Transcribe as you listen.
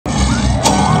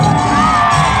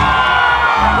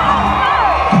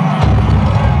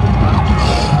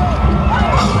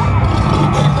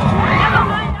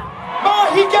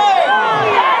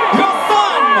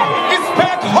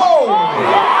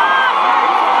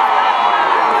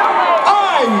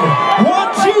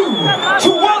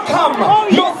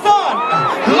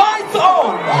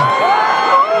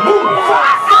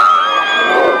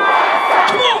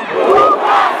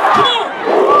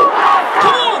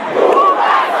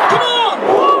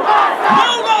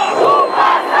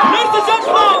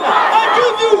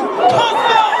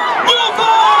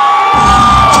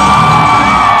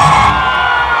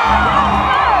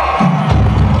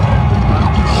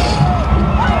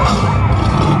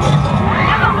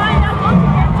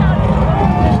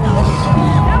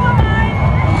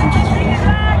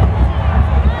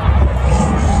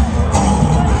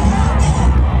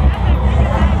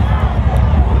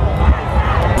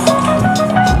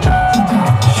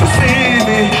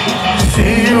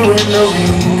the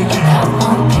weekend.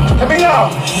 Let me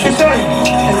know. You say,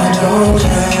 and I don't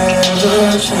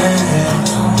ever change.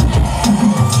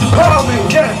 Call me,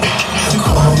 yeah.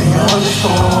 Call me on the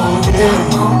phone, yeah.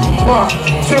 1,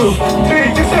 2,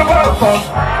 3, just say what fuck.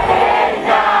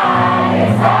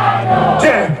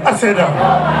 Yeah, I said that.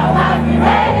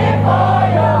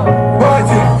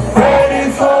 What's it? Ready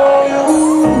for you.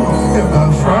 If by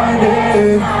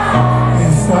Friday,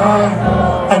 yes I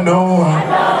know.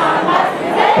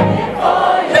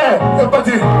 Yeah, but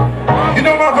you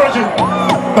know my version.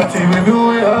 But we do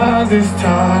it as this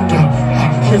time.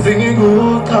 She's singing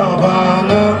good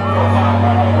Kabbalah.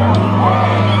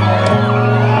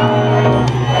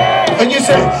 And you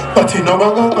say, but you know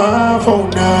I'm going to phone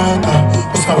nana.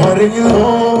 What's happening in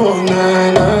home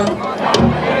nana?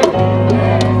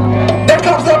 There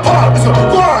comes the part. So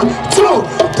 1, 2,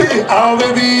 3, I'll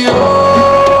baby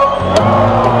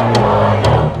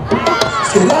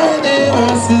still I never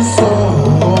see so.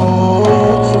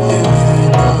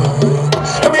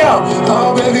 Let me out.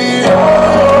 I'll baby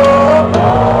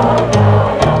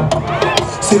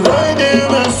still I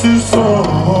never see so.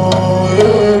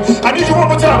 I need you one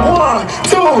more time. 1,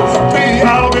 2, 3,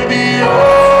 I'll baby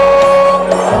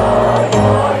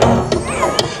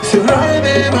still I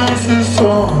never see so.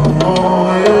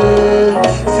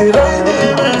 Still I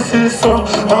never see so.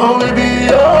 Oh baby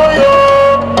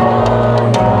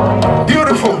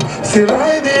beautiful. Still I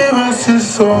never see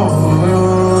so.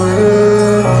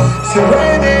 Still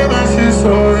I never see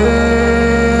so.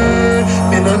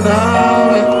 In an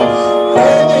hour I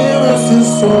never see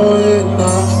so.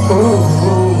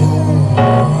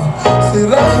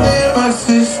 Still I never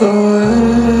see so.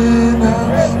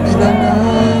 In an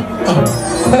hour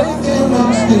I never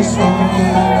see so.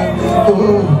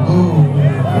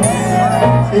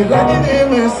 Still I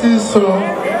never see so.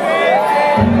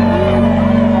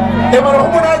 Yeah, man,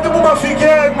 who I do my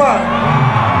figure, man?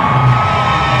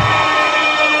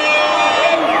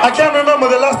 I can't remember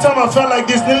the last time I felt like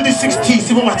this, nearly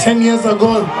 60s, even 10 years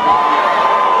ago.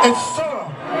 It's so.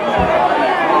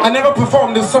 I never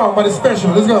performed this song, but it's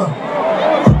special. Let's go.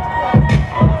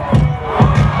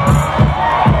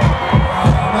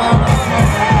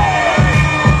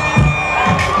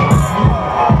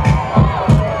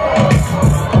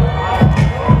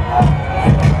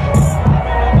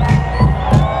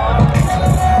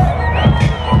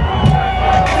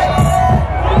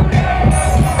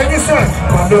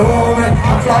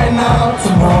 I'm flying out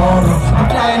tomorrow. I'm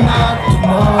flying out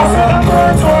tomorrow. I said I'm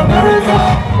going to America.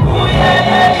 Ooh yeah,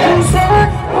 yeah, yeah. You said?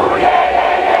 Ooh yeah,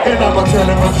 yeah, yeah. And I'ma tell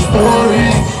him all the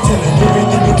stories. Tell him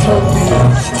everything you told me.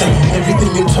 Tell him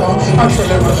everything you told me. I'm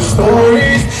telling him all the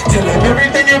stories. Tell him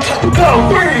everything you told me. Go,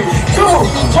 3, 2,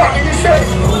 what can you say?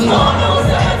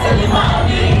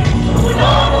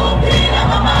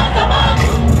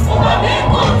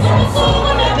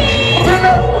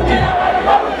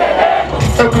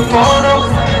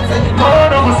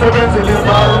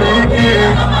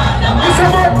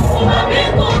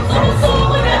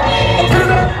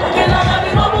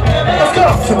 Let's go.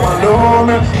 So I know,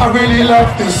 man, I really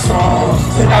love this song.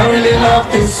 I really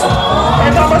love this song.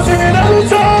 And I'ma sing it every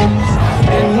time.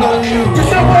 I know you.